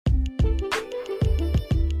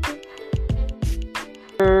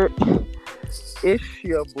It's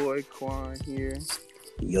your boy Quan here.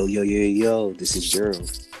 Yo, this is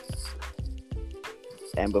Gerald.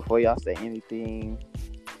 And before y'all say anything,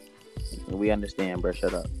 we understand, bro.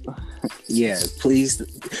 Shut up. Yeah, please.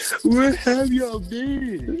 Where have y'all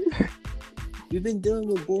been? We've been dealing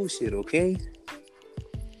with bullshit, okay?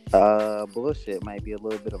 Bullshit might be a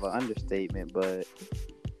little bit of an understatement, but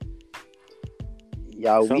I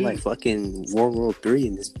y'all, felt like fucking World War III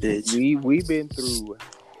in this bitch. we've been through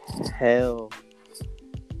hell.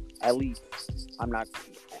 At least I'm not.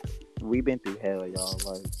 We've been through hell, y'all.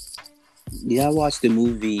 Like, Y'all watched the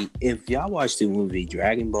movie. If y'all watched the movie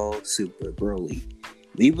Dragon Ball Super Broly,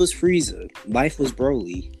 we was Frieza. Life was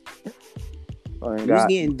Broly. on We was God,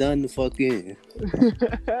 getting done the fuck in.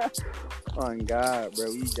 on God,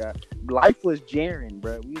 bro. We got life was Jaren,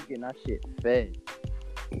 bro. We was getting our shit fed.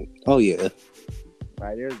 Oh yeah.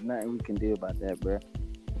 Right, there's nothing we can do about that, bro.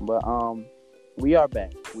 But we are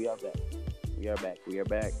back. We are back. We are back. We are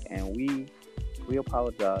back, and we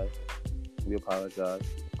apologize. We apologize.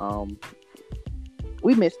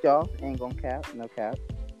 We missed y'all. Ain't gonna cap. No cap.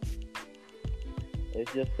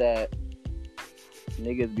 It's just that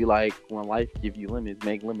niggas be like, when life give you lemons,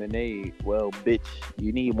 make lemonade. Well, bitch,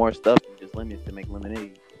 you need more stuff than just lemons to make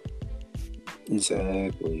lemonade.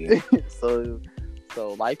 Exactly. So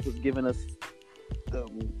life was giving us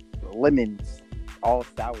lemons, all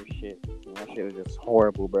sour shit. And that shit was just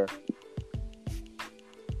horrible, bro.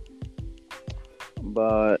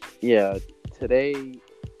 But yeah, today,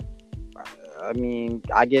 I mean,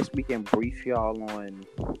 I guess we can brief y'all on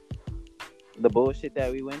the bullshit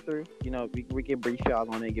that we went through. You know, we can brief y'all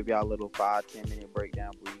on it, give y'all a little 5-10 minute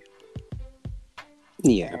breakdown brief.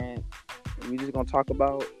 Yeah. And we just gonna talk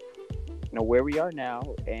about, you know, where we are now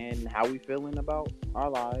and how we feeling about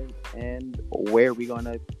our lives and where we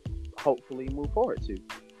gonna hopefully move forward to.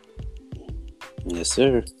 Yes,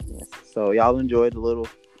 sir. Yes. So y'all enjoyed the little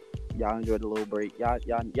break. Y'all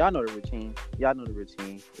know the routine. Y'all know the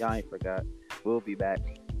routine. Y'all ain't forgot. We'll be back.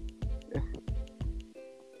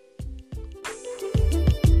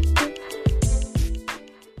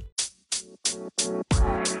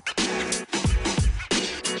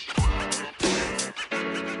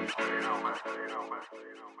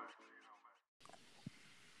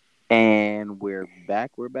 And we're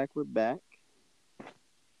back. We're back. We're back.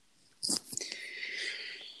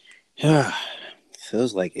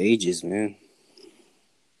 Feels like ages, man.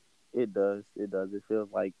 It does. It does. It feels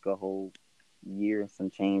like a whole year and some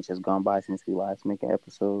change has gone by since we last make an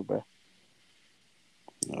episode, bro.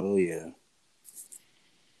 Oh yeah.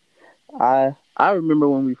 I remember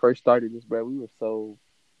when we first started this, bro. We were so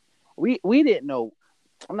we didn't know.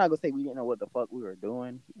 I'm not gonna say we didn't know what the fuck we were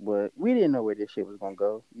doing, but we didn't know where this shit was gonna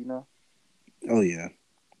go, you know. Oh yeah.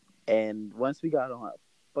 And once we got on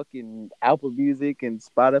fucking Apple Music and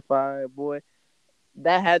Spotify, boy,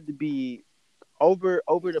 that had to be over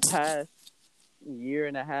the past year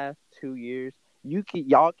and a half, 2 years.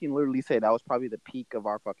 Y'all can literally say that was probably the peak of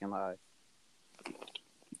our fucking lives.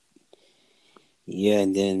 Yeah,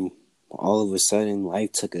 and then all of a sudden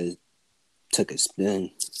life took a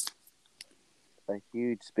spin. A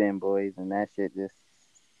huge spin, boys, and that shit just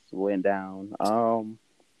went down.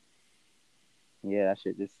 Yeah, that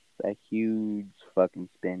shit just a huge fucking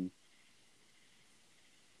spin.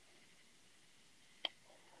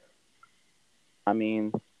 I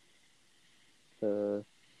mean, to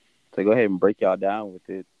go ahead and break y'all down with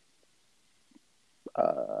it,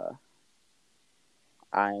 uh,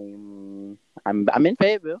 I'm in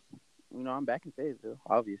Fayetteville. You know, I'm back in Fayetteville.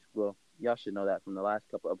 Obviously, well, y'all should know that from the last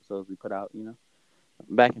couple episodes we put out. You know,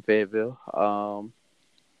 I'm back in Fayetteville.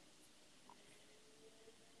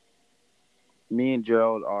 Me and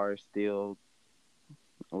Gerald are still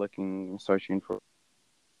searching for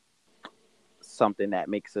something that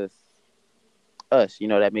makes us. You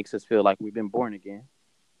know, that makes us feel like we've been born again.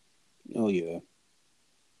 Oh yeah.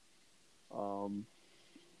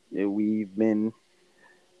 We've been.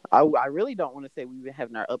 I really don't want to say we've been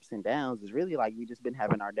having our ups and downs. It's really like we just been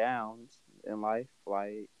having our downs in life.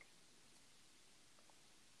 Like,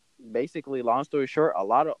 basically, long story short, a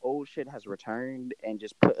lot of old shit has returned and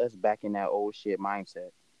just put us back in that old shit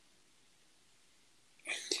mindset.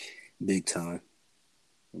 Big time.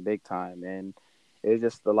 Big time. And it's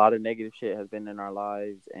just a lot of negative shit has been in our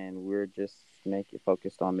lives, and we're just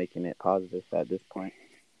focused on making it positive at this point.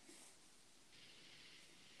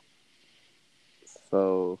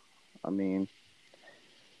 So, I mean,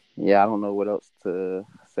 yeah, I don't know what else to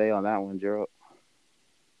say on that one, Gerald.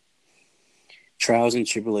 Trials and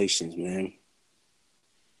tribulations, man.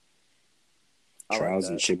 I like Trials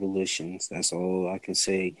and that. tribulations. That's all I can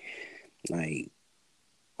say. Like,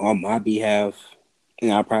 on my behalf,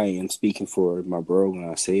 and I probably am speaking for my bro when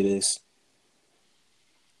I say this.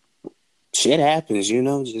 Shit happens, you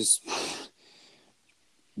know. Just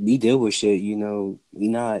we deal with shit, you know. We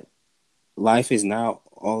not life is not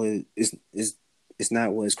all it is. It's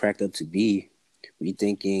not what it's cracked up to be. We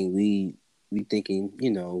thinking we thinking,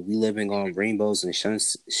 you know, we living on rainbows and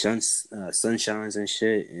sunshines and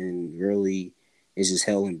shit, and really it's just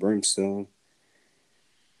hell and brimstone.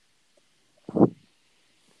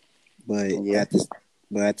 But Yeah,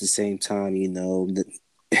 at the same time, you know,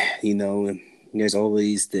 you know, there's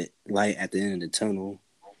always the light at the end of the tunnel.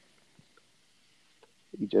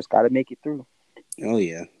 you just got to make it through. Oh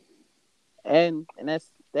yeah, And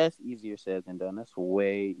that's easier said than done. That's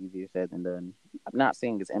way easier said than done. I'm not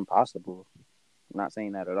saying it's impossible. I'm not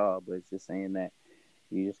saying that at all, but it's just saying that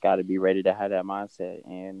you just got to be ready to have that mindset.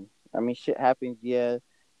 And I mean, shit happens. Yeah,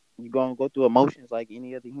 you're gonna go through emotions like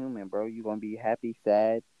any other human, bro. You're gonna be happy,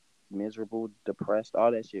 sad, miserable, depressed,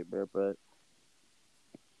 all that shit, bro. But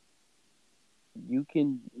you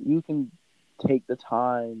can take the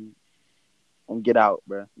time and get out,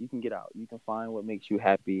 bro. You can get out. You can find what makes you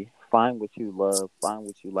happy, find what you love, find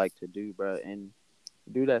what you like to do, bro, and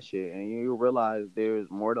do that shit. And you realize there's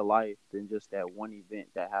more to life than just that one event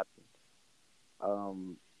that happened.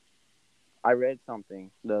 Um, I read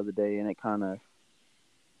something the other day, and it kind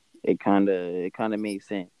of made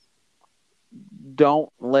sense.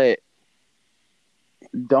 Don't let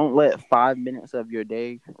don't let 5 minutes of your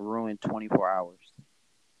day ruin 24 hours.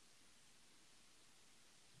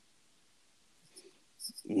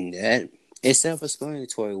 that it's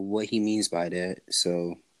self-explanatory what he means by that.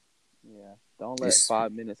 So Yeah, don't let it's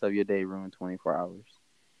 5 minutes of your day ruin 24 hours.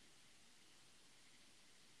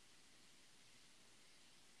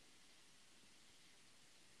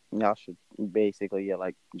 Y'all should basically, yeah,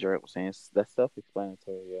 like Jared was saying, that's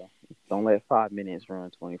self-explanatory. Yeah, don't let 5 minutes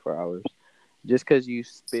ruin 24 hours. Just because you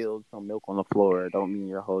spilled some milk on the floor, don't mean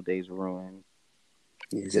your whole day's ruined.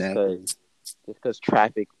 Just because exactly. just because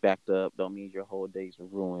traffic backed up, don't mean your whole day's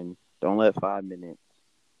ruined. Don't let 5 minutes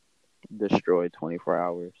destroy 24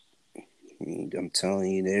 hours. I'm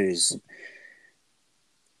telling you,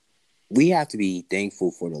 we have to be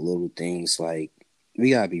thankful for the little things. Like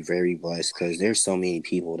we gotta be very blessed because there's so many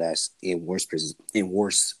people that's in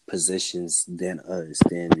worse positions than us.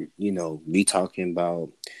 Than you know, we talking about,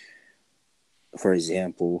 for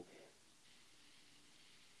example,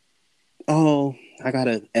 oh, I got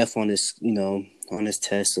a F on this, you know, on this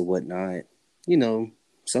test or whatnot. You know,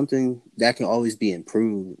 something that can always be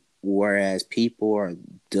improved. Whereas people are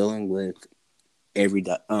dealing with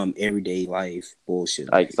everyday life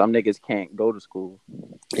bullshit. Like Like some niggas can't go to school.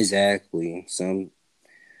 exactly, some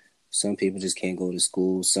people just can't go to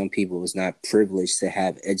school. Some people is not privileged to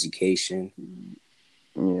have education.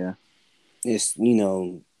 Yeah, It's you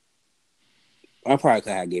know, I probably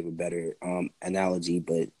could have gave a better analogy,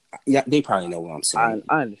 but yeah, they probably know what I'm I saying.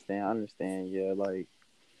 I understand. I understand. Yeah, like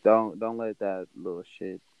don't let that little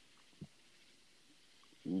shit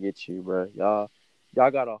get you, bro. Y'all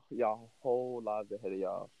got y'all whole lives ahead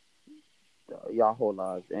of y'all whole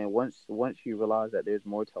lives, and once you realize that there's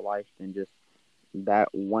more to life than just that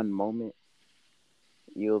one moment,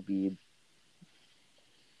 you'll be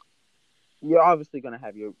you're obviously gonna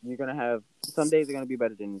have you're gonna have some days are gonna be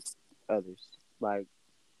better than others. Like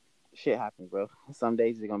shit happens, bro. Some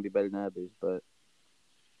days are gonna be better than others, but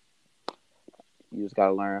you just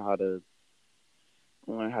gotta learn how to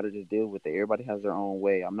just deal with it. Everybody has their own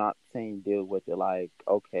way. I'm not saying deal with it like,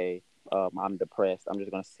 okay, I'm depressed. I'm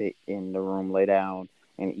just gonna sit in the room, lay down,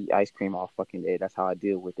 and eat ice cream all fucking day. That's how I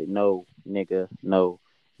deal with it. No, nigga, no.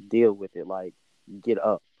 Deal with it like get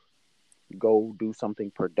up, go do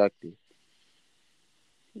something productive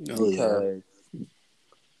Oh yeah, because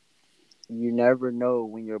you never know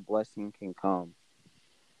when your blessing can come.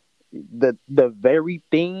 The very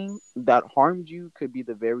thing that harmed you could be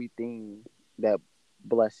the very thing that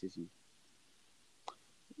blesses you.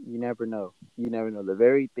 You never know. You never know. The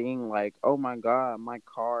very thing like, oh my God, my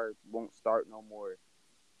car won't start no more.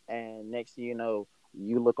 And next thing you know,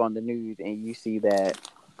 you look on the news and you see that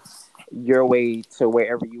your way to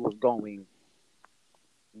wherever you was going,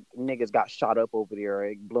 niggas got shot up over there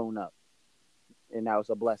or blown up. And that was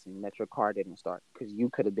a blessing that your car didn't start because you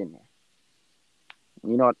could have been there.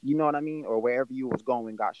 You know what I mean? Or wherever you was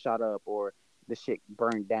going got shot up or the shit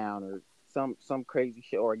burned down or some crazy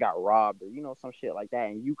shit or it got robbed or some shit like that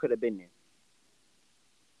and you could have been there.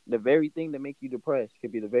 The very thing that make you depressed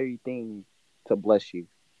could be the very thing to bless you.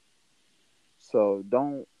 So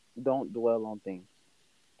don't dwell on things.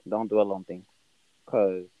 Don't dwell on things.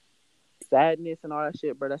 Cause sadness and all that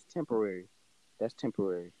shit, bro, that's temporary. That's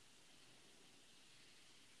temporary.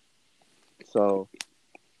 So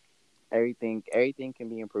everything can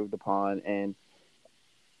be improved upon, and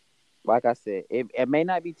like I said, it may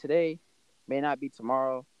not be today, may not be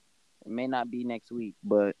tomorrow, it may not be next week,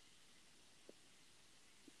 but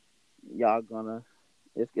y'all gonna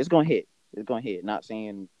it's gonna hit. It's gonna hit. Not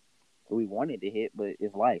saying we wanted to hit, but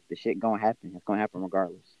it's life. The shit gonna happen. It's gonna happen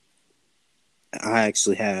regardless. I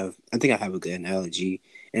think I have a good analogy,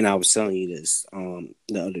 and I was telling you this the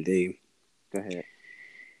other day. Go ahead.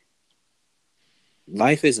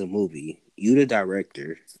 Life is a movie. You the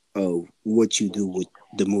director of what you do with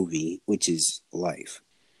the movie, which is life.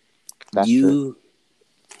 That's true.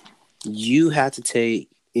 You have to take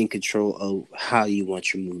in control of how you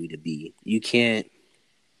want your movie to be. You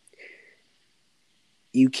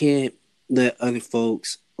can't let other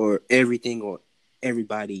folks or everything or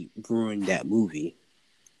everybody ruin that movie.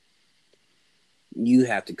 You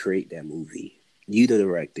have to create that movie. You the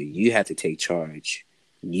director. You have to take charge.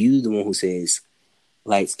 You the one who says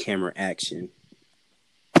lights, camera, action.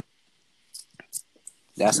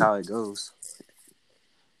 That's how it goes.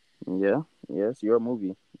 Yeah, it's your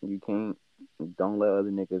movie. You can't don't let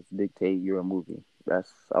other niggas dictate your movie.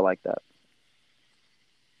 I like that.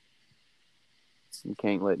 You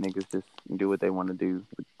can't let niggas just do what they want to do.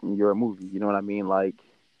 You're a movie. You know what I mean? Like,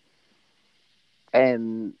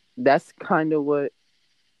 and that's kind of what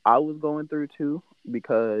I was going through too,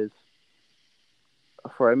 because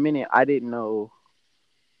for a minute I didn't know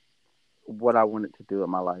what I wanted to do in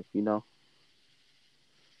my life. You know,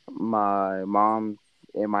 my mom's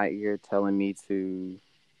in my ear telling me to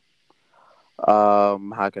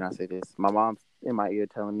how can I say this? My mom's in my ear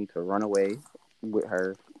telling me to run away with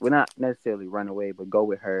her. Well, not necessarily run away, but go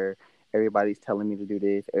with her. Everybody's telling me to do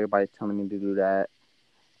this. Everybody's telling me to do that.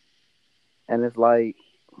 And it's like,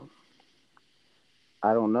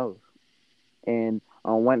 I don't know. And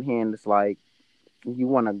on one hand, it's like you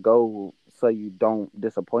want to go so you don't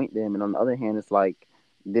disappoint them. And on the other hand, it's like,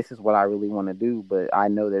 this is what I really want to do, but I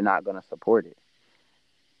know they're not going to support it.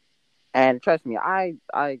 And trust me, I've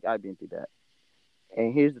been through that.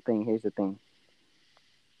 And here's the thing.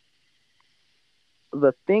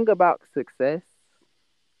 The thing about success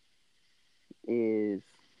is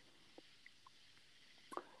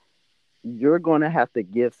you're going to have to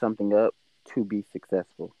give something up to be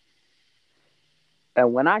successful.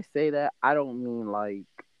 And when I say that, I don't mean like,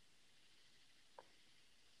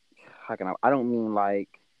 I don't mean like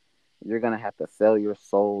you're going to have to sell your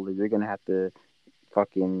soul, or you're going to have to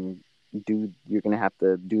fucking you're going to have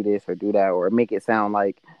to do this or do that, or make it sound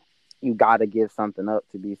like you got to give something up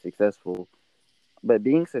to be successful. But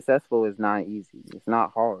being successful is not easy. It's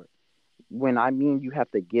not hard. When I mean you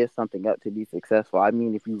have to give something up to be successful, I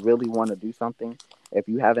mean if you really want to do something, if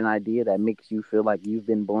you have an idea that makes you feel like you've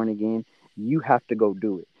been born again, you have to go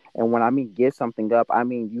do it. And when I mean give something up, I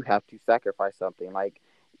mean you have to sacrifice something. Like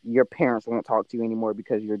your parents won't talk to you anymore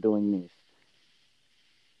because you're doing this.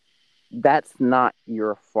 That's not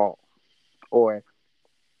your fault. Or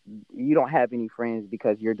you don't have any friends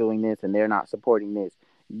because you're doing this and they're not supporting this.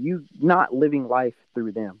 You not living life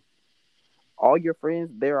through them. All your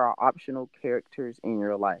friends, there are optional characters in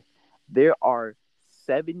your life. There are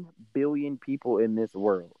 7 billion people in this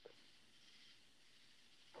world.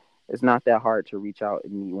 It's not that hard to reach out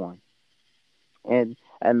and meet one. And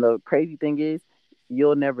the crazy thing is,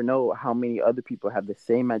 you'll never know how many other people have the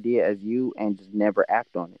same idea as you and just never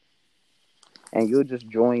act on it. And you'll just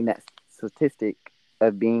join that statistic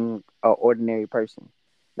of being an ordinary person.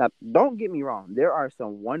 Now, don't get me wrong. There are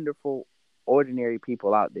some wonderful, ordinary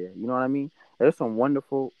people out there. You know what I mean? There's some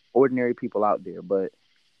wonderful, ordinary people out there. But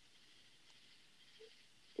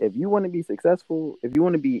if you want to be successful, if you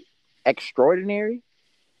want to be extraordinary,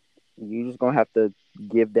 you just gonna have to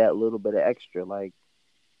give that little bit of extra. Like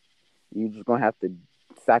you just gonna have to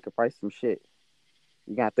sacrifice some shit.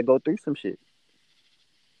 You gonna have to go through some shit.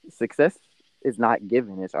 Success is not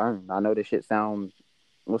given; it's earned. I know this shit sounds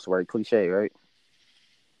what's the word, cliche, right?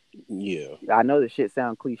 Yeah. I know this shit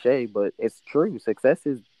sounds cliche, but it's true. Success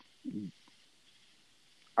is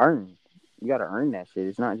earned. You gotta earn that shit.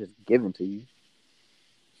 It's not just given to you.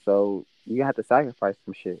 So you have to sacrifice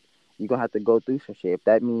some shit. You're gonna have to go through some shit. If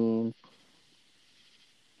that means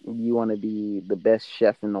you want to be the best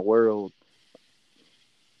chef in the world,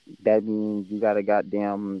 that means you gotta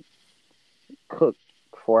goddamn cook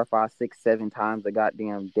 4, 5, 6, 7 times a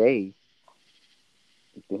goddamn day.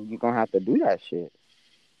 Then you're gonna have to do that shit.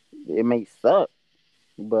 It may suck,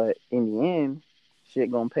 but in the end,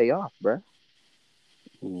 shit gonna pay off, bruh.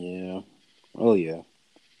 Yeah. Oh yeah.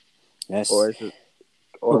 Or That's. it's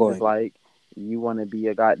Oh, or if go it's ahead. like you want to be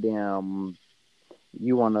a goddamn,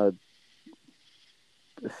 you want to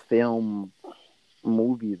film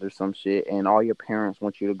movies or some shit, and all your parents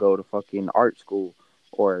want you to go to fucking art school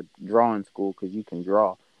or drawing school because you can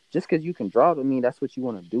draw. Just because you can draw to mean that's what you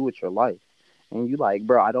want to do with your life. And you like,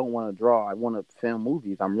 bro, I don't want to draw. I want to film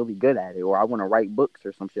movies. I'm really good at it, or I want to write books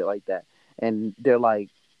or some shit like that. And they're like,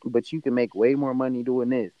 but you can make way more money doing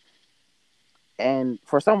this. And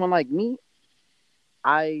for someone like me,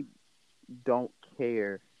 I don't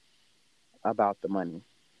care about the money.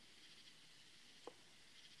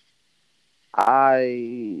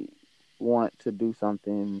 I want to do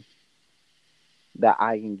something that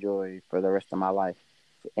I enjoy for the rest of my life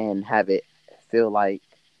and have it feel like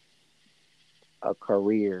a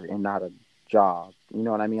career and not a job. You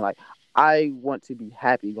know what I mean? Like, I want to be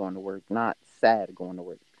happy going to work, not sad going to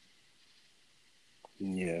work.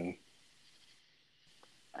 Yeah.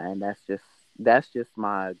 And that's just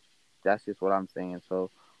my that's just what I'm saying. So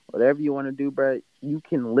whatever you want to do, bro, you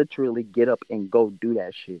can literally get up and go do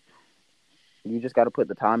that shit. You just got to put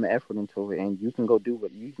the time and effort into it, and you can go do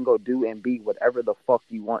what you can go do and be whatever the fuck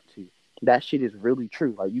you want to. That shit is really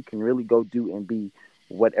true. Like, you can really go do and be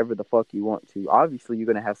whatever the fuck you want to. Obviously, you're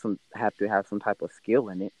gonna have to have some type of skill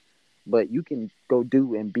in it, but you can go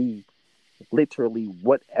do and be literally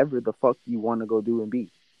whatever the fuck you want to go do and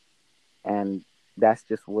be. And that's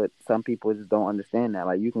just what some people just don't understand. That,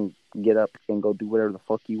 like, you can get up and go do whatever the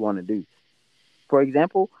fuck you want to do. For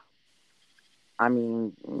example, I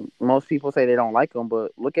mean, most people say they don't like him,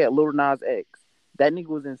 but look at Lil Nas X. That nigga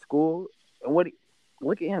was in school, and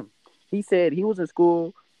look at him. He said he was in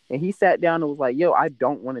school, and he sat down and was like, "Yo, I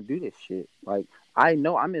don't want to do this shit. Like, I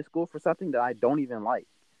know I'm in school for something that I don't even like."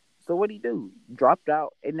 So what would he do? Dropped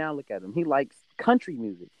out, and now look at him. He likes country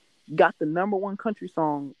music. Got the number one country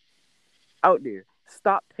song out there.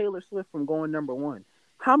 Stop Taylor Swift from going number one.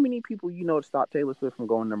 How many people you know to stop Taylor Swift from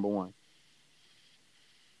going number one?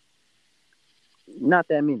 Not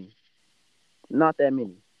that many. Not that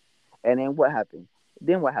many. And then what happened?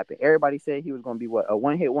 Then what happened? Everybody said he was going to be what? A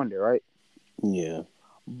one hit wonder, right? Yeah.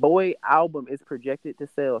 Boy album is projected to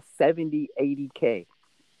sell 70, 80K.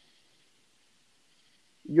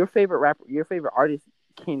 Your favorite rapper, your favorite artist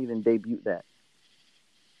can't even debut that.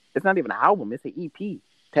 It's not even an album, it's an EP.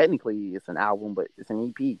 Technically, it's an album, but it's an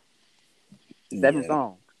EP. 7 Yeah.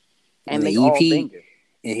 songs. And And the they all EP, bangers.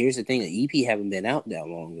 and here's the thing: the EP haven't been out that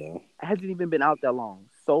long though. It hasn't even been out that long.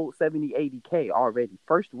 Sold 70, 80K already.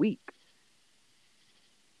 First week.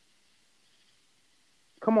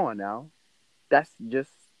 Come on now. That's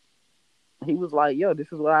just, he was like, yo,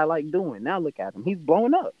 this is what I like doing. Now look at him. He's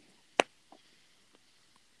blowing up.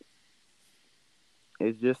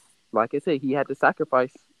 It's just, like I said, he had to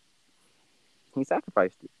sacrifice. He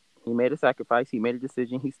sacrificed it. He made a sacrifice. He made a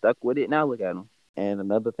decision. He stuck with it. Now look at him. And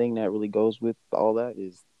another thing that really goes with all that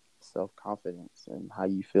is self confidence and how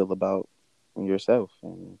you feel about yourself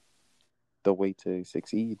and the way to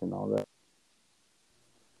succeed and all that.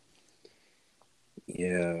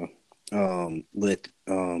 Yeah. But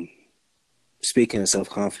speaking of self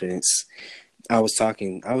confidence, I was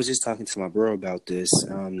just talking to my bro about this.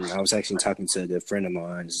 I was actually talking to a good friend of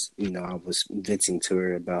mine. I was venting to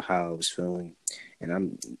her about how I was feeling,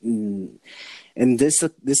 and and this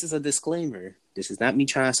is a disclaimer. This is not me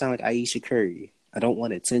trying to sound like Aisha Curry. I don't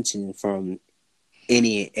want attention from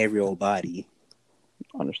any and every old body.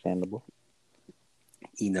 Understandable.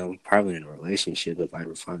 Probably in a relationship if I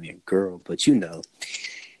ever find me a girl, but That's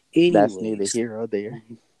neither anyways. here or there.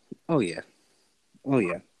 Oh yeah. Oh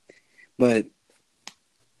yeah. But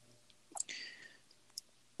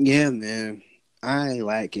yeah, man, I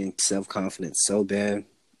lack in self confidence so bad,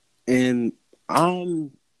 and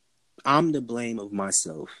I'm the blame of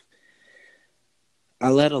myself. I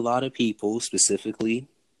let a lot of people, specifically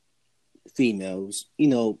females,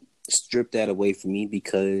 strip that away from me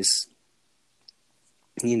because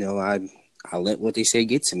I let what they say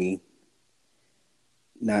get to me,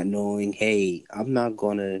 not knowing, hey, I'm not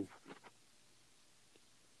going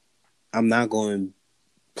to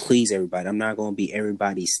please everybody. I'm not going to be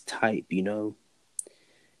everybody's type,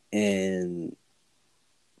 And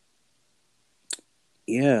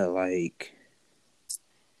yeah, like,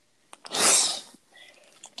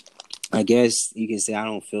 I guess you can say I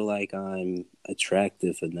don't feel like I'm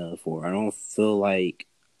attractive enough, or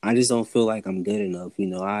I just don't feel like I'm good enough.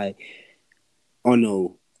 On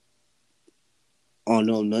no, on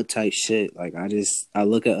no nut type shit. Like, I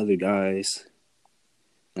look at other guys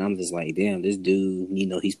and I'm just like, damn, this dude,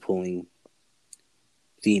 he's pulling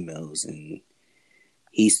females and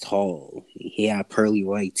he's tall. He had pearly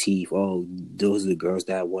white teeth. Oh, those are the girls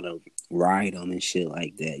that want to ride him and shit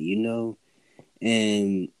like that,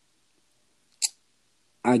 And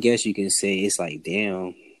I guess you can say it's like,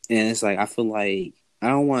 damn. And it's like, I feel like I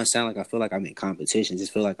don't want to sound like I feel like I'm in competition.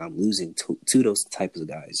 Just feel like I'm losing to those types of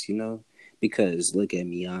guys, you know? Because look at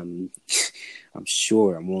me, I'm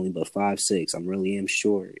short. I'm only but 5'6". I'm really am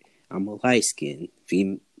short. I'm a light skin.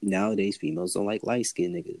 Nowadays, females don't like light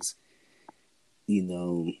skinned niggas. You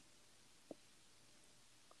know,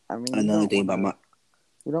 I mean, another thing about my.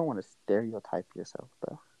 you don't want to stereotype yourself,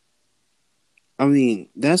 though. I mean,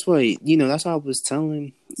 that's why that's what I was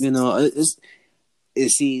telling. See,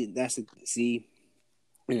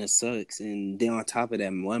 and it sucks. And then on top of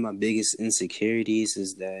that, one of my biggest insecurities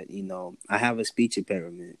is that I have a speech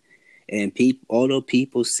impediment, and although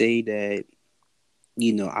people say that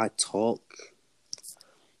I talk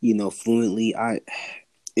fluently,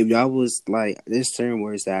 if I was like, there's certain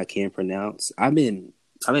words that I can't pronounce. I've been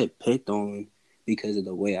picked on because of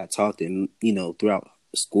the way I talked, and throughout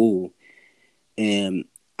school, and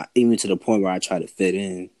even to the point where I try to fit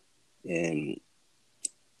in, and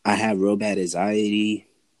I have real bad anxiety.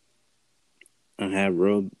 I have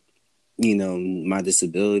my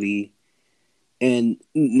disability, and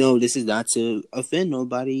no, this is not to offend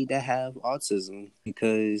nobody that have autism,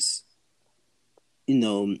 because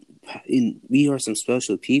we are some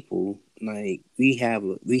special people. Like we have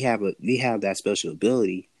that special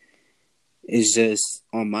ability. It's just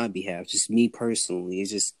on my behalf, just me personally.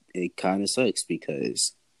 It kind of sucks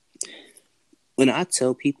because when I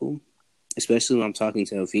tell people, especially when I'm talking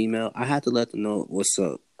to a female, I have to let them know what's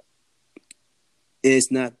up.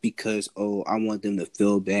 It's not because I want them to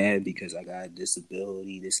feel bad because I got a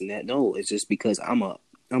disability, this and that. No, it's just because I'm a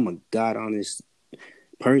god honest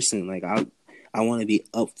person. Like I want to be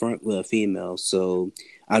upfront with a female, so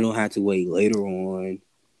I don't have to wait later on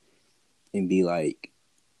and be like,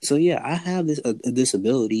 so yeah, I have a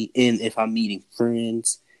disability, and if I'm meeting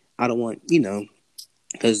friends, I don't want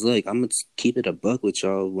because look, I'm gonna keep it a buck with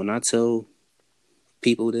y'all. When I tell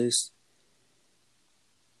people this,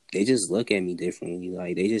 they just look at me differently.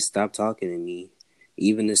 Like they just stop talking to me.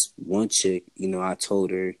 Even this one chick, I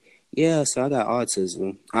told her, yeah, so I got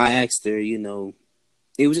autism. I asked her,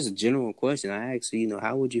 it was just a general question. I asked her,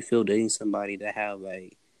 how would you feel dating somebody that have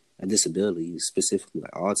like a disability, specifically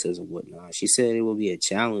like autism and whatnot? She said it would be a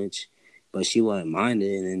challenge, but she wasn't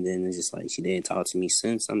minded. And then it's just like she didn't talk to me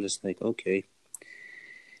since. I'm just like, okay.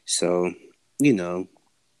 So,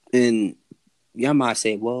 and y'all might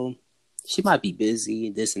say, well, she might be busy,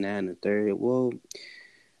 this and that and the third. Well,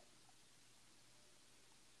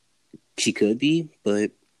 she could be,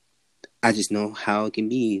 but I just know how it can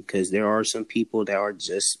be because there are some people that are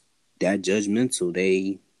just that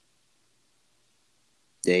judgmental.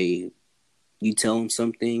 You tell them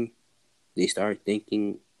something, they start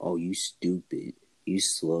thinking, oh, you stupid, you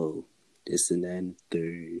slow, this and that and the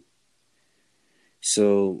third.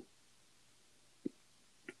 So,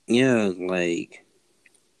 yeah, like,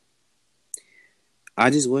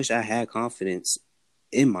 I just wish I had confidence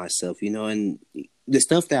in myself, and the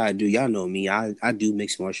stuff that I do, y'all know me, I do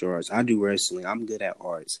mixed martial arts, I do wrestling, I'm good at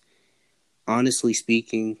arts. Honestly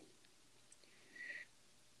speaking,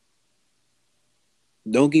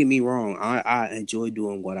 don't get me wrong, I enjoy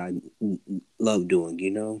doing what I love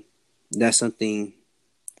doing, that's something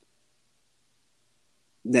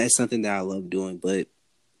that I love doing, but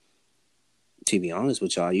to be honest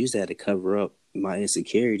with y'all, I use that to cover up my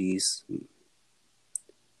insecurities.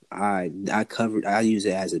 I use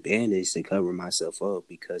it as a bandage to cover myself up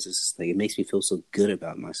because it's like it makes me feel so good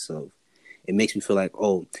about myself. It makes me feel like,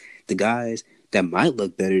 oh, the guys that might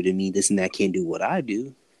look better than me, this and that, can't do what I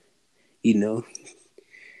do.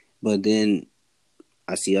 But then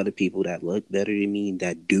I see other people that look better than me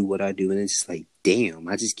that do what I do, and it's just like, damn,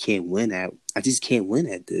 I just can't win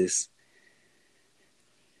at this.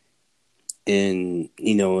 And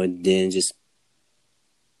and then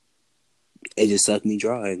it just sucked me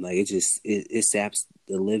dry. Like it saps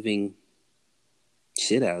the living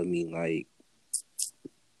shit out of me. Like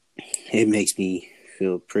it makes me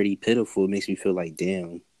feel pretty pitiful. It makes me feel like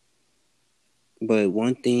damn. But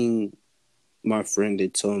one thing my friend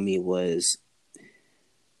had told me was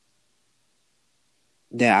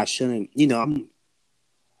that I shouldn't. I'm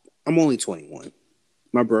only 21.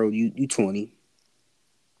 My bro, you 20.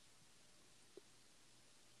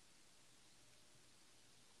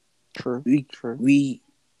 True. We True.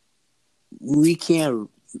 we can't.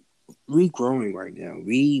 We growing right now.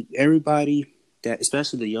 Everybody that,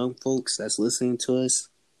 especially the young folks that's listening to us,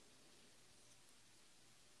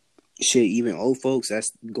 shit, even old folks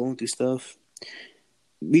that's going through stuff.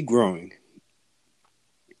 We growing.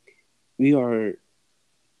 We are.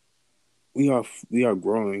 We are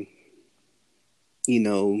growing.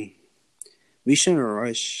 We shouldn't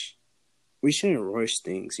rush we shouldn't rush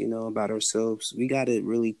things, about ourselves. We gotta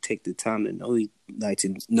really take the time to know,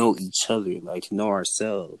 to know each other, like to know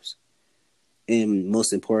ourselves, and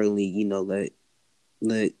most importantly,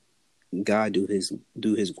 let God do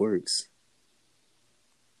his works.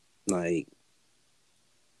 Like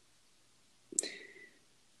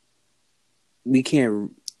we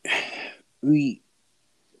can't we.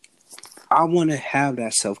 I want to have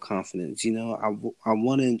that self confidence. I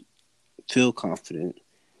want to feel confident,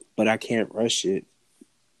 but I can't rush it.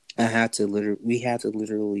 I have to literally. We have to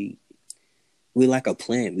literally. We like a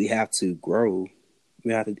plant. We have to grow.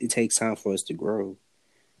 We have to. It takes time for us to grow.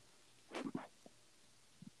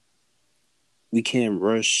 We can't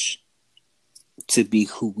rush to be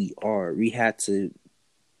who we are. We had to.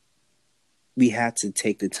 We had to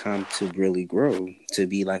take the time to really grow. To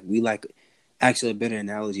be like we like. Actually, a better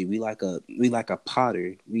analogy. We like a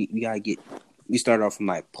potter. We gotta get. We start off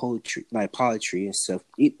from poetry and stuff.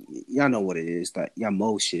 Y'all know what it is. Like y'all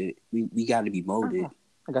mold shit. We got to be molded.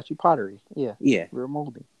 I got you, pottery. Yeah, Yeah. we're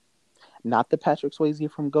molding. Not the Patrick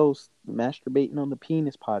Swayze from Ghost masturbating on the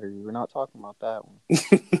penis pottery. We're not talking about that one.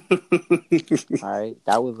 All right,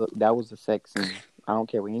 that was a sex scene. I don't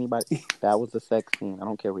care what anybody. That was a sex scene. I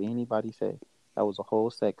don't care what anybody say. That was a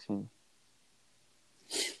whole sex scene.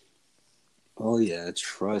 Oh yeah,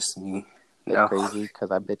 trust me. It's Yeah. crazy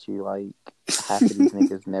because I bet you like half of these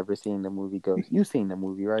niggas never seen the movie Ghost. You seen the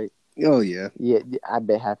movie, right? Oh yeah. Yeah, I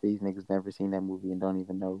bet half of these niggas never seen that movie and don't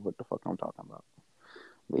even know what the fuck I'm talking about.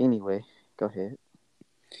 But anyway, go ahead.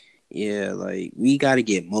 Yeah, like we got to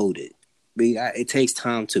get molded. It takes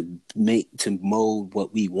time to mold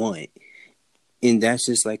what we want, and that's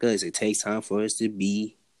just like us. It takes time for us to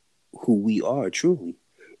be who we are truly.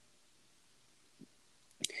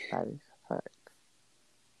 That is a fact.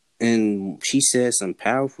 And she said some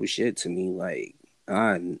powerful shit to me, like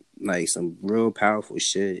some real powerful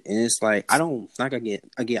shit. And it's like I don't like again.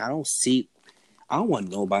 I don't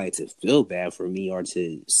want nobody to feel bad for me or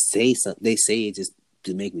to say something. They say it just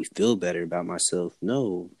to make me feel better about myself.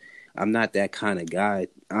 No, I'm not that kind of guy.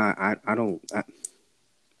 I don't.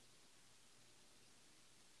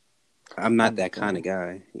 I'm I not that kind of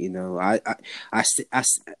understand. guy. I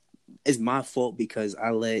it's my fault because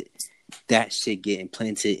I let that shit get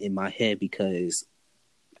implanted in my head because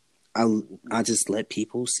I just let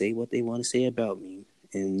people say what they want to say about me.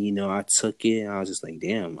 And I took it and I was just like,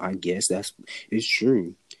 damn, I guess it's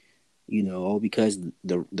true. Because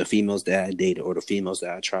the females that I dated or the females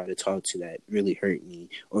that I tried to talk to that really hurt me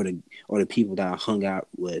or the people that I hung out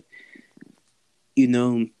with.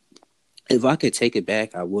 If I could take it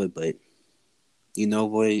back, I would, but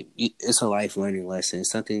what? It's a life learning lesson.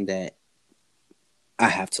 It's something that I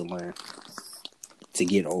have to learn to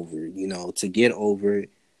get over. To get over,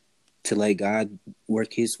 to let God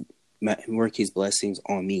work His blessings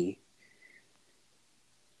on me,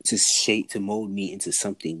 to mold me into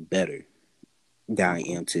something better that I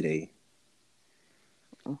am today.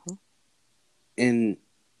 Mm-hmm. And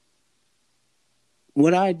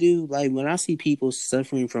what I do, like when I see people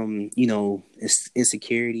suffering from,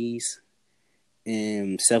 insecurities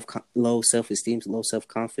and low self esteem, low self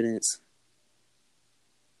confidence,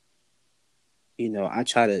 I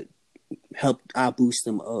try to I boost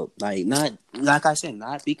them up. Like not like I said,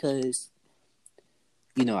 not because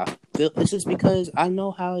I feel it's just because I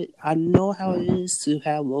know how it is to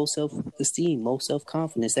have low self esteem, low self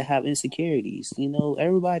confidence, to have insecurities.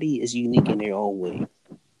 Everybody is unique in their own way.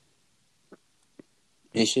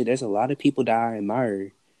 And shit, there's a lot of people that I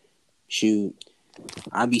admire. Shoot,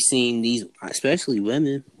 I be seeing these, especially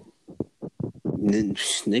women.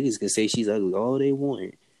 Niggas can say she's ugly all they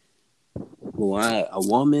want. But a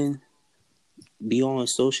woman be on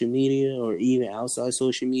social media or even outside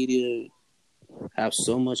social media have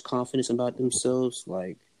so much confidence about themselves,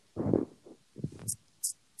 they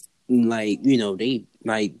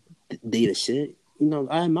the shit.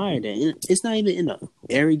 I admire that. It's not even in a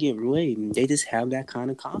arrogant way. They just have that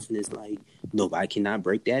kind of confidence. Like nobody cannot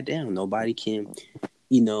break that down. Nobody can,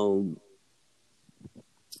 you know,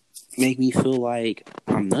 make me feel like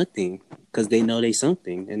I'm nothing because they know they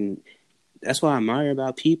something, and that's what I admire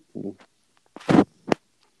about people.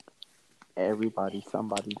 Everybody,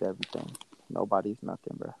 somebody's everything. Nobody's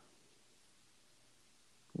nothing, bro.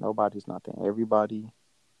 Nobody's nothing. Everybody,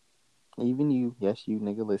 even you, yes, you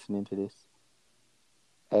nigga listening to this.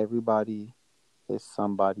 Everybody is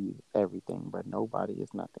somebody's everything, but nobody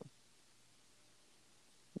is nothing.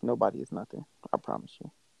 Nobody is nothing. I promise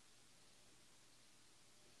you.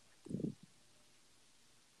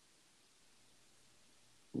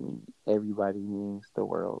 Everybody means the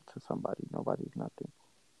world to somebody. Nobody's nothing.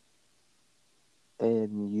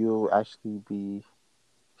 And you'll actually be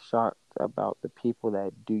shocked about the people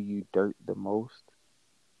that do you dirt the most,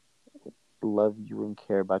 love you and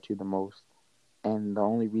care about you the most. And the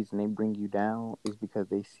only reason they bring you down is because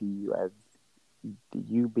they see you as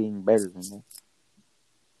you being better than them,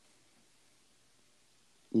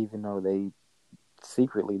 even though they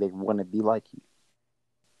secretly they want to be like you.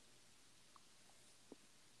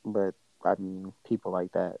 But I mean, people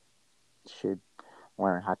like that should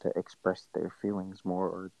learn how to express their feelings more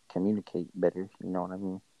or communicate better. You know what I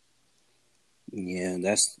mean? Yeah,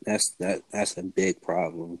 that's a big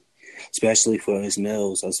problem, especially for us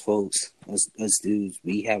males, us folks, us dudes.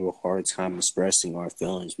 We have a hard time expressing our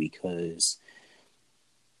feelings because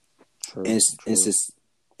True, in in, true. soc-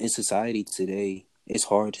 in society today, it's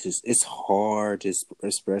hard to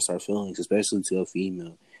express our feelings, especially to a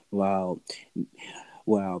female. While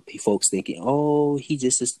folks thinking, oh, he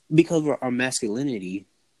just is because of our masculinity.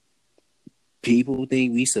 People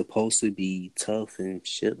think we supposed to be tough and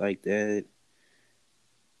shit like that.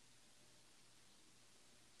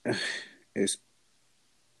 It's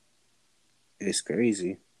it's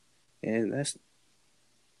crazy, and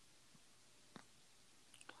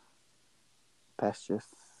That's just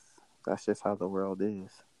that's just how the world is.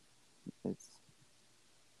 It's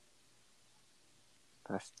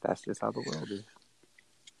that's just how the world is.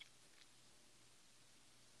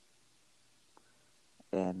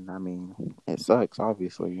 And I mean, it sucks.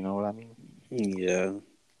 Obviously, you know what I mean. yeah.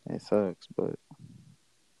 It sucks, but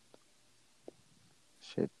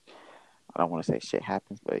shit. I don't want to say shit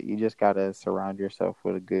happens, but you just gotta surround yourself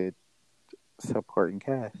with a good supporting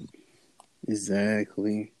cast.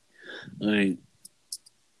 Exactly. Like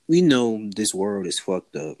we know this world is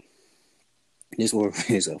fucked up. This world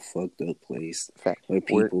is a fucked up place In fact, where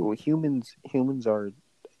people. we're humans. Humans are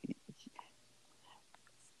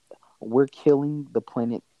we're killing the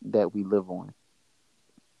planet that we live on.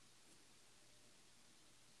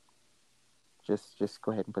 Just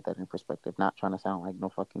go ahead and put that in perspective. Not trying to sound like no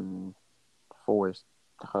fucking forest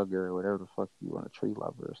hugger or whatever the fuck you want, a tree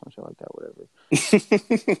lover or some shit like that, whatever.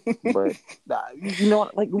 But you know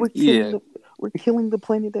what? Like Yeah. we're killing the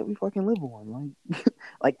planet that we fucking live on. Like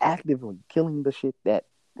like actively killing the shit that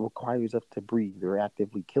requires us to breathe. They're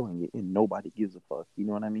actively killing it, and nobody gives a fuck. You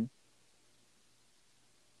know what I mean?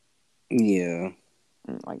 Yeah.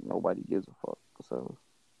 Like nobody gives a fuck. So,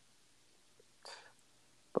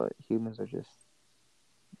 but humans are just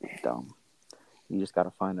dumb. You just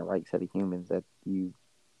gotta find the right set of humans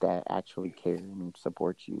that actually care and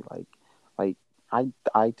support you. Like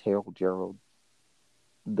I tell Gerald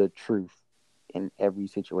the truth in every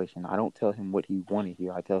situation. I don't tell him what he want to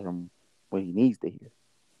hear. I tell him what he needs to hear.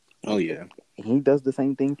 Oh yeah. He does the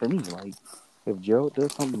same thing for me. Like if Gerald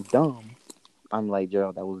does something dumb, I'm like,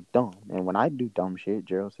 Gerald, that was dumb. And when I do dumb shit,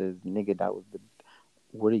 Gerald says, nigga, that was the.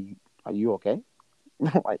 What are you okay?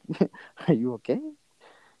 Like, are you okay?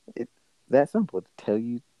 It's that simple to tell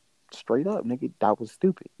you straight up, nigga, that was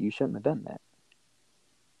stupid. You shouldn't have done that.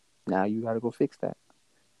 Now you gotta go fix that.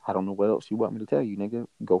 I don't know what else you want me to tell you, nigga.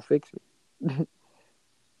 Go fix it.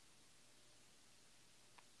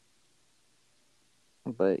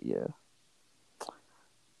 But yeah,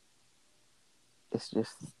 it's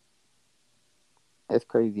just it's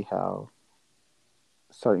crazy how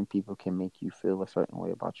certain people can make you feel a certain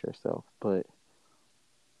way about yourself. But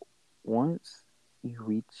once you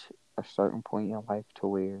reach a certain point in life to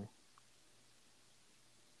where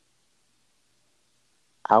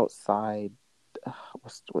outside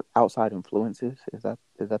outside influences, is that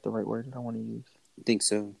the right word that I want to use? I think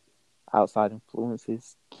so. Outside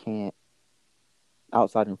influences can't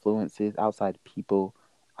outside influences, outside people,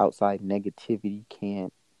 outside negativity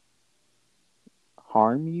can't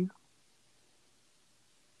harm you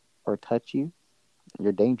or touch you.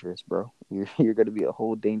 You're dangerous, bro. You're gonna be a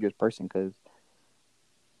whole dangerous person because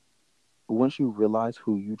once you realize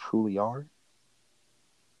who you truly are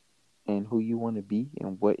and who you want to be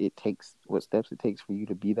and what it takes, what steps it takes for you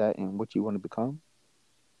to be that and what you want to become,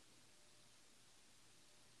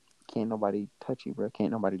 can't nobody touch you, bro.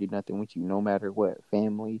 Can't nobody do nothing with you, no matter what.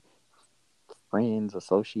 Family, friends,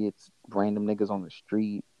 associates, random niggas on the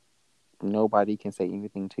street. Nobody can say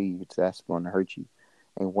anything to you that's going to hurt you.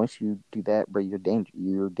 And once you do that, bro, you're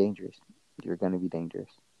dangerous. You're gonna be dangerous.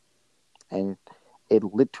 And it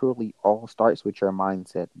literally all starts with your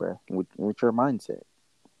mindset, bro. With your mindset.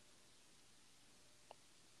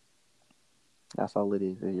 That's all it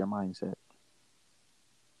is your mindset.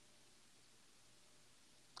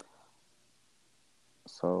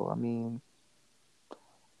 So I mean,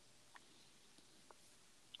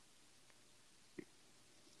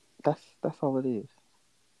 that's all it is.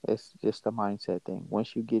 It's just a mindset thing.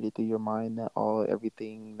 Once you get it through your mind that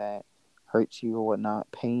everything that hurts you or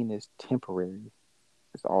whatnot, pain is temporary.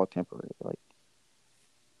 It's all temporary. Like,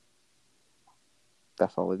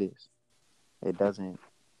 that's all it is. It doesn't.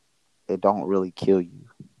 It don't really kill you.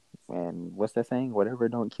 And what's that saying? Whatever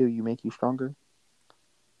don't kill you, make you stronger.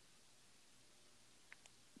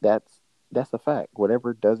 That's that's a fact.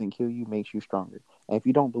 Whatever doesn't kill you makes you stronger. And if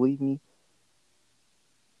you don't believe me,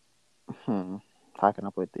 how can I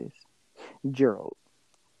put this? Gerald,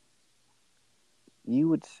 you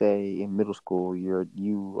would say in middle school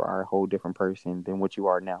you are a whole different person than what you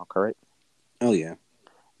are now, correct? Oh yeah.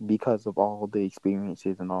 Because of all the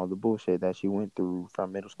experiences and all the bullshit that you went through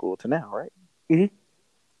from middle school to now, right?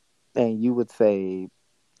 Mm-hmm. And you would say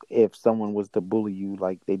if someone was to bully you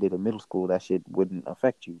like they did in middle school, that shit wouldn't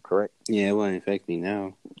affect you, correct? Yeah, it won't affect me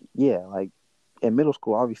now. Yeah, like in middle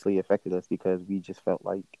school, obviously it affected us because we just felt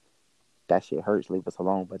like that shit hurts, leave us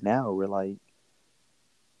alone. But now we're like,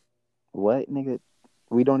 what, nigga?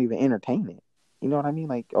 We don't even entertain it. You know what I mean?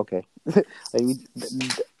 Like, okay, like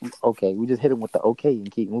okay, we just hit him with the okay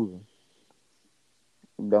and keep moving.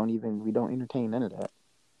 We don't entertain none of that.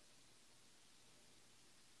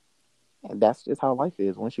 And that's just how life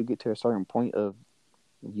is. Once you get to a certain point of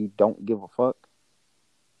you don't give a fuck,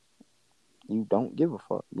 you don't give a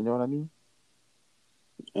fuck. You know what I mean?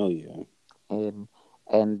 Oh yeah.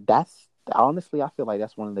 And that's honestly, I feel like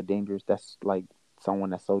that's one of the dangers. That's like someone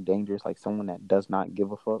that's so dangerous, like someone that does not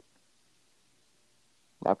give a fuck.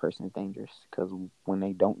 That person is dangerous because when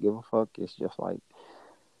they don't give a fuck, it's just like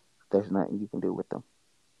there's nothing you can do with them.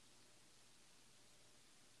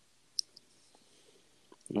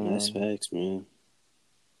 Yeah, that's facts, man.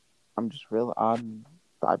 I'm just real. I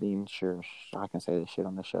mean, sure, I can say this shit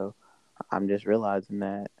on the show. I'm just realizing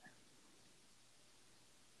that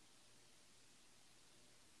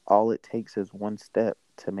all it takes is one step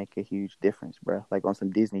to make a huge difference, bro. Like on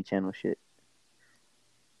some Disney Channel shit.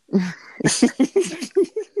 Oh,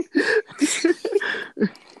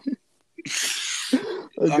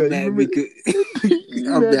 I'm mad because you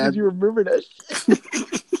mad because you remember that shit.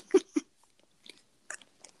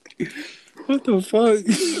 What the fuck?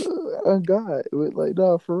 Oh God, like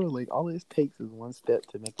no, for real. Like all it takes is one step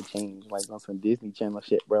to make a change. Like on some Disney Channel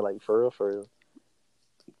shit, bro. Like for real, for real.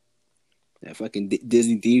 That fucking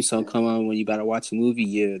Disney theme song come on when you about to watch a movie.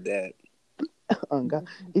 Yeah, that. Oh God,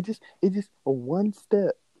 it just one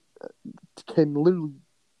step can literally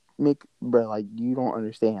make, bro. Like you don't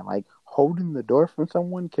understand. Like holding the door from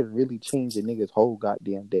someone can really change a nigga's whole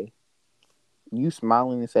goddamn day. You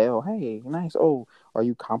smiling and say, "Oh, hey, nice." Oh, are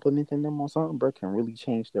you complimenting them on something, bro? Can really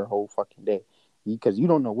change their whole fucking day because you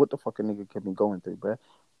don't know what the fuck a nigga can be going through, bro.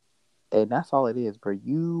 And that's all it is, bro.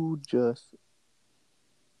 You just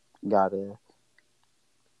gotta.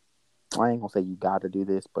 I ain't gonna say you gotta do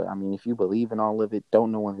this, but I mean, if you believe in all of it,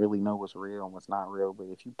 don't no one really know what's real and what's not real. But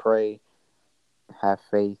if you pray, have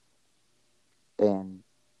faith, and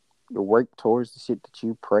you work towards the shit that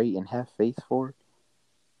you pray and have faith for,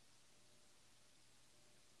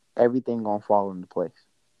 everything gonna fall into place.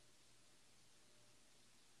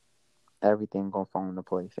 Everything gonna fall into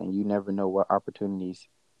place, and you never know what opportunities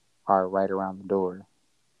are right around the door.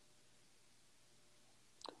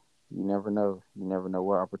 You never know. You never know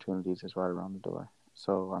what opportunities is right around the door.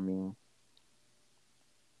 So I mean,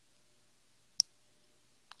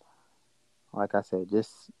 like I said,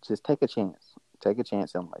 just take a chance. Take a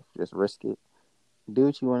chance in life. Just risk it. Do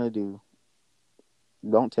what you want to do.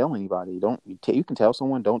 Don't tell anybody. You can tell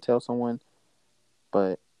someone. Don't tell someone.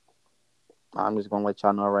 But I'm just gonna let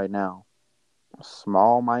y'all know right now.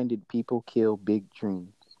 Small-minded people kill big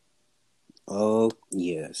dreams. Oh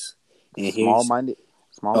yes. And here's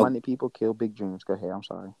Small-minded people kill big dreams. Go ahead. I'm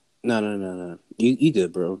sorry. no. You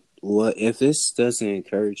good, bro. What if this doesn't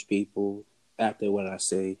encourage people after what I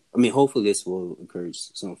say? I mean, hopefully this will encourage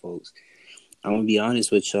some folks. I'm gonna be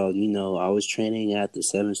honest with y'all. You know, I was training at the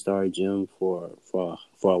 7-star gym for a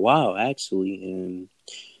while actually, and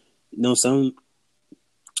some.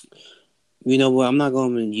 You know what? I'm not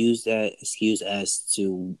going to use that excuse as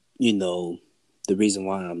to the reason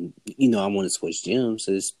why I want to switch gyms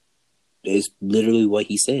is literally what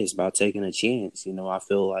he says about taking a chance. You know, I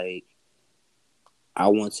feel like I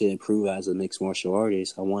want to improve as a mixed martial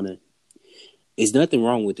artist. I want to. There's nothing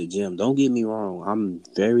wrong with the gym. Don't get me wrong. I'm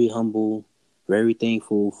very humble, very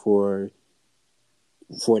thankful for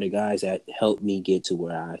the guys that helped me get to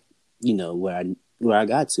where I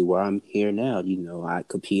got to, where I'm here now. You know, I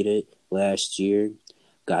competed last year,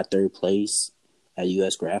 got 3rd place at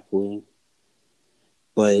US Grappling.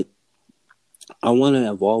 But I want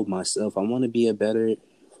to evolve myself. I want to be a better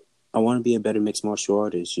mixed martial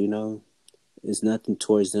artist, you know? It's nothing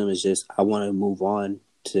towards them. It's just I want to move on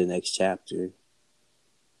to the next chapter.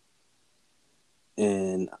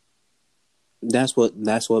 And that's what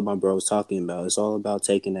my bro was talking about. It's all about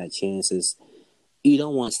taking that chance. You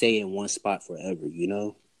don't want to stay in one spot forever, you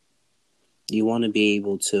know? You want to be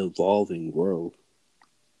able to evolve and grow.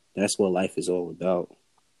 That's what life is all about.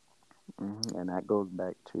 And that goes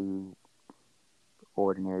back to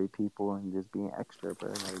ordinary people and just being extra, bro.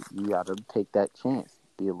 Like, you gotta take that chance,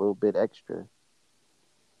 be a little bit extra,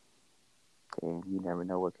 and you never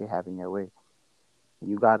know what could happen your way.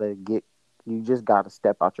 You gotta get, you just gotta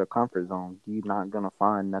step out your comfort zone. You're not gonna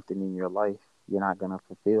find nothing in your life. You're not gonna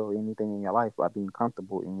fulfill anything in your life by being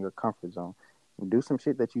comfortable in your comfort zone. You do some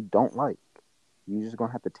shit that you don't like. You just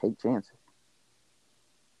gonna have to take chances.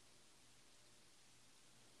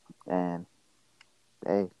 And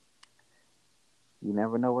hey, you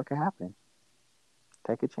never know what could happen.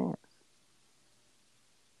 Take a chance.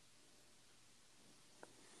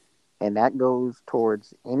 And that goes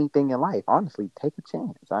towards anything in life. Honestly, take a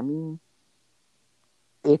chance. I mean,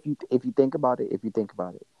 if you think about it,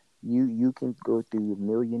 you can go through a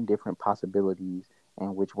million different possibilities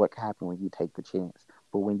in which what can happen when you take the chance.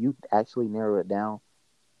 But when you actually narrow it down,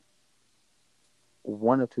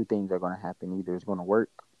 one of two things are going to happen. Either it's going to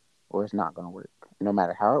work or it's not going to work. No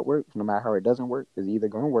matter how it works, no matter how it doesn't work, it's either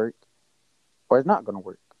going to work or it's not going to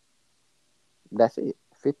work. That's it.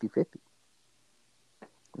 50-50.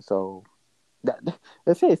 So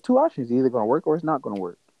that's it. It's two options. It's either going to work or it's not going to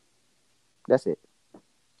work. That's it.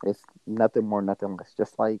 It's nothing more, nothing less.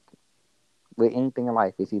 Just like with anything in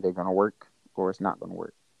life, it's either going to work or it's not going to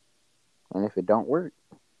work. And if it don't work,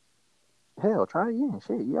 hell, try again.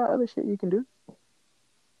 Shit, you got other shit you can do.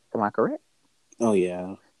 Am I correct? Oh,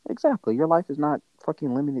 yeah. Exactly. Your life is not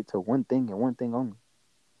fucking limited to one thing and one thing only.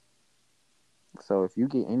 So if you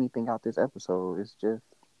get anything out this episode, it's just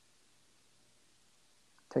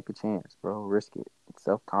take a chance, bro. Risk it.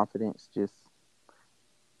 Self-confidence. Just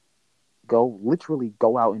literally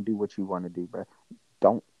go out and do what you want to do, bro.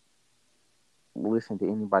 Don't listen to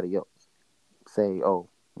anybody else. Say, oh,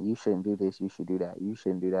 you shouldn't do this, you should do that. You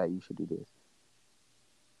shouldn't do that, you should do this.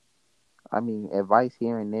 I mean, advice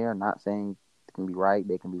here and there, not saying it can be right,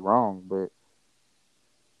 they can be wrong, but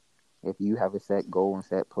if you have a set goal and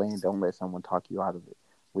set plan, don't let someone talk you out of it,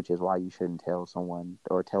 which is why you shouldn't tell someone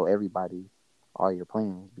or tell everybody all your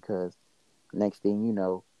plans, because next thing you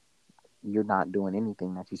know, you're not doing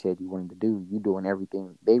anything that you said you wanted to do. You're doing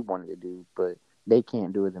everything they wanted to do, but they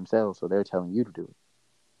can't do it themselves, so they're telling you to do it.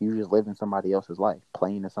 You're just living somebody else's life,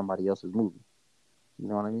 playing in somebody else's movie. You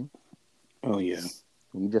know what I mean? Oh, yeah.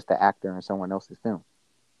 You're just the actor in someone else's film.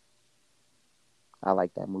 I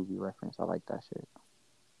like that movie reference. I like that shit.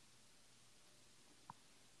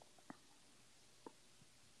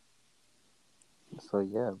 So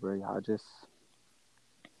yeah, bro, I just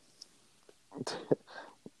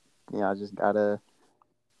gotta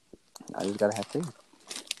have faith.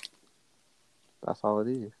 That's all it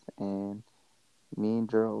is. And me and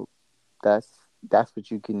Gerald, that's that's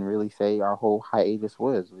what you can really say our whole hiatus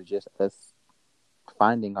was just us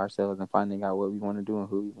finding ourselves and finding out what we want to do and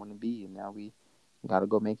who we want to be, and now we gotta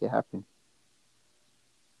go make it happen.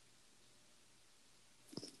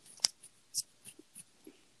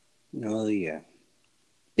 Oh, yeah.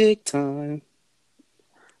 Big time.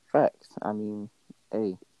 Facts. I mean,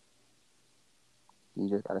 hey, you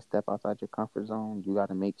just gotta step outside your comfort zone. You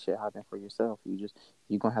gotta make shit happen for yourself.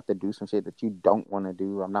 You're gonna have to do some shit that you don't want to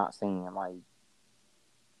do. I'm not saying like,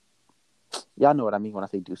 y'all know what I mean when I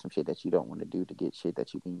say do some shit that you don't want to do to get shit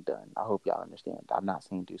that you need done. I hope y'all understand. I'm not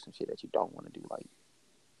saying do some shit that you don't want to do. Like,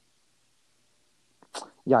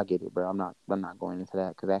 y'all get it, bro. I'm not going into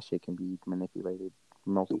that because that shit can be manipulated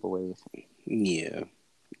multiple ways. Yeah.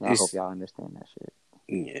 I hope y'all understand that shit.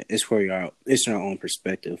 Yeah, it's for your own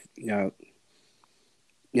perspective. You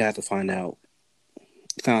have to find out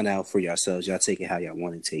for yourselves. Y'all take it how y'all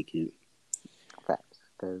want to take it. Facts,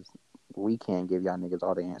 because we can't give y'all niggas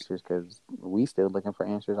all the answers because we still looking for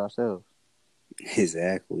answers ourselves.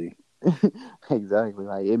 Exactly. Exactly.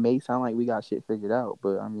 Like, it may sound like we got shit figured out,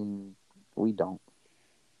 but I mean, we don't.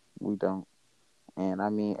 We don't. And I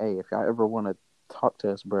mean, hey, if y'all ever want to talk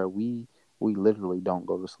to us, bro, we literally don't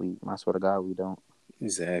go to sleep. I swear to God, we don't.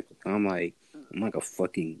 Exactly. I'm like a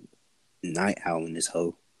fucking night owl in this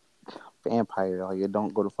hoe. Vampire, like, it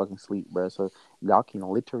don't go to fucking sleep, bro. So y'all can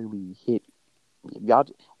literally hit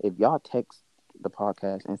if y'all text the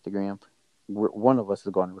podcast Instagram, one of us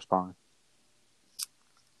is going to respond.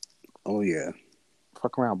 Oh yeah.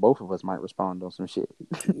 Fuck around, both of us might respond on some shit.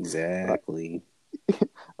 Exactly.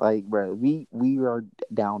 Like, bro, we are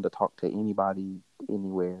down to talk to anybody,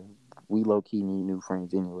 anywhere. We low key need new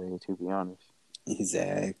friends anyway, to be honest.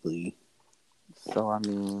 Exactly. So I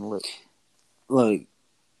mean, look,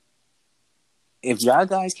 if y'all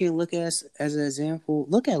guys can look at us as an example,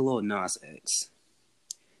 look at Lil Nas X.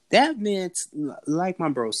 That man, like my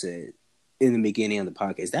bro said in the beginning of the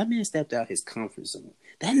podcast, that man stepped out his comfort zone.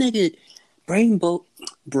 That nigga, bang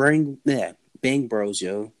bros,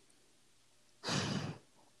 yo.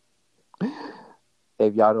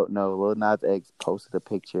 If y'all don't know, Lil Nas X posted a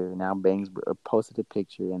picture. Now Bangs posted a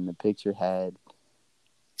picture, and the picture had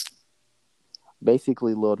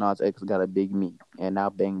basically Lil Nas X got a big meat, and now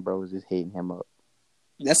Bang Bros is hitting him up.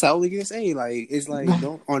 That's all we can say. Like, it's like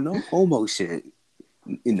no homo shit.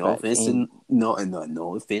 No Facts. offense to no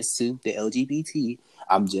offense to the LGBT.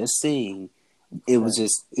 I'm just saying it was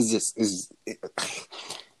just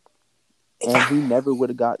and he never would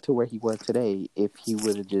have got to where he was today if he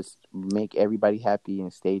would have just make everybody happy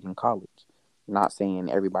and stayed in college. Not saying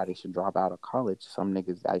everybody should drop out of college. Some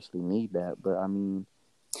niggas actually need that, but I mean,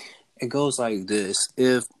 it goes like this: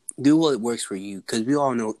 if do what works for you, because we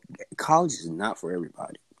all know college is not for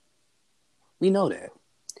everybody. We know that.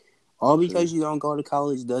 All because you don't go to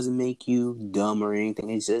college doesn't make you dumb or anything.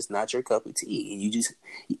 It's just not your cup of tea. And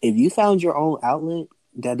if you found your own outlet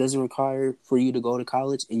that doesn't require for you to go to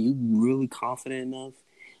college, and you really confident enough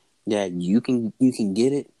that you can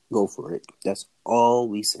get it, go for it. That's all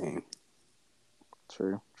we saying.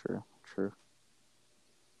 True.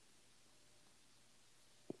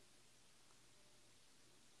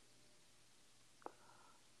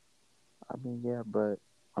 I mean, yeah, but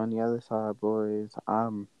on the other side, boys,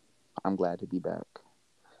 I'm glad to be back.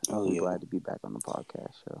 I'm glad to be back on the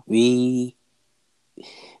podcast show.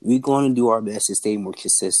 We're going to do our best to stay more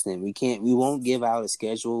consistent. We won't give out a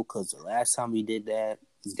schedule because the last time we did that,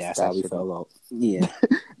 that's how we fell out. Yeah.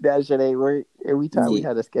 That shit ain't work. Every time we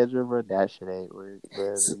had a schedule, bro, that shit ain't work.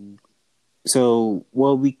 So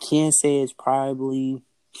what we can say is probably,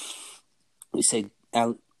 we say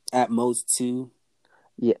at most 2.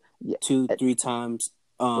 Yeah. 2-3 times.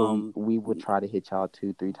 We would try to hit y'all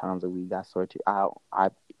 2-3 times a week. I swear to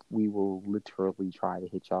we will literally try to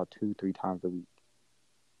hit y'all 2-3 times a week.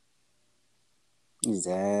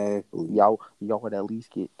 Exactly. Y'all would at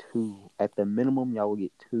least get 2. At the minimum, y'all will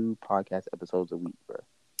get 2 podcast episodes a week, bro.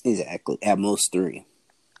 Exactly. At most 3.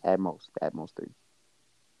 At most 3.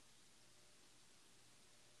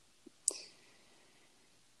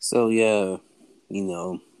 So yeah,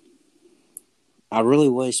 I really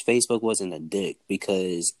wish Facebook wasn't a dick,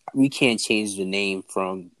 because we can't change the name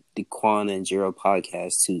from the Quana and Jiro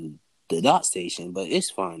podcast to the Dot Station, but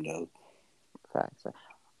it's fine though. Facts.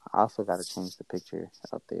 I also got to change the picture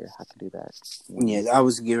up there. I can do that. Yeah, I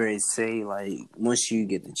was getting ready to say, like, once you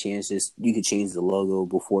get the chances, you can change the logo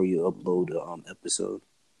before you upload the episode.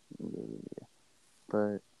 Yeah.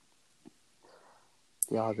 But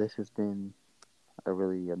y'all, this has been a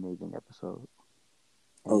really amazing episode.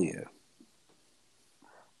 Oh yeah.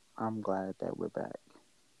 I'm glad that we're back.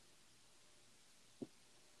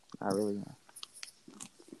 I really am.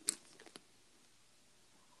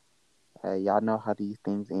 Hey, y'all know how these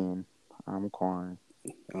things end. I'm Quan.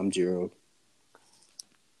 I'm Jiro.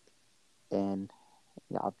 And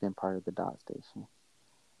y'all been part of the Dot Station.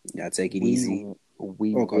 Y'all take it easy.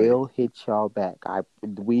 We will hit y'all back.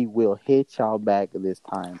 We will hit y'all back this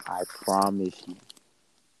time. I promise you.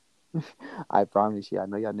 I promise you. I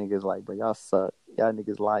know y'all niggas like, but y'all suck. Y'all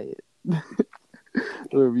niggas lying.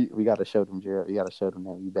 we gotta show them, Gerald. We gotta show them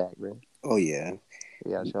that we back, bro. Oh yeah.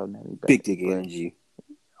 We gotta show them that we back. Big dick energy.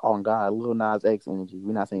 Oh God, Lil Nas X energy.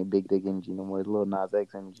 We're not saying big dick energy no more. It's Lil Nas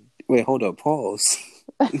X energy. Wait, hold up. Pause.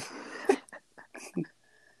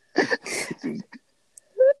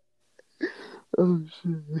 Oh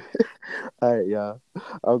shit. All right, y'all.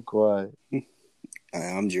 I'm quiet.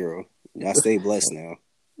 I'm Jiro. Y'all stay blessed now.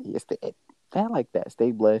 Yeah, stay like that.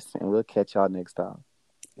 Stay blessed, and we'll catch y'all next time.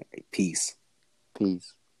 All right, peace.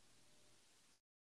 Peace.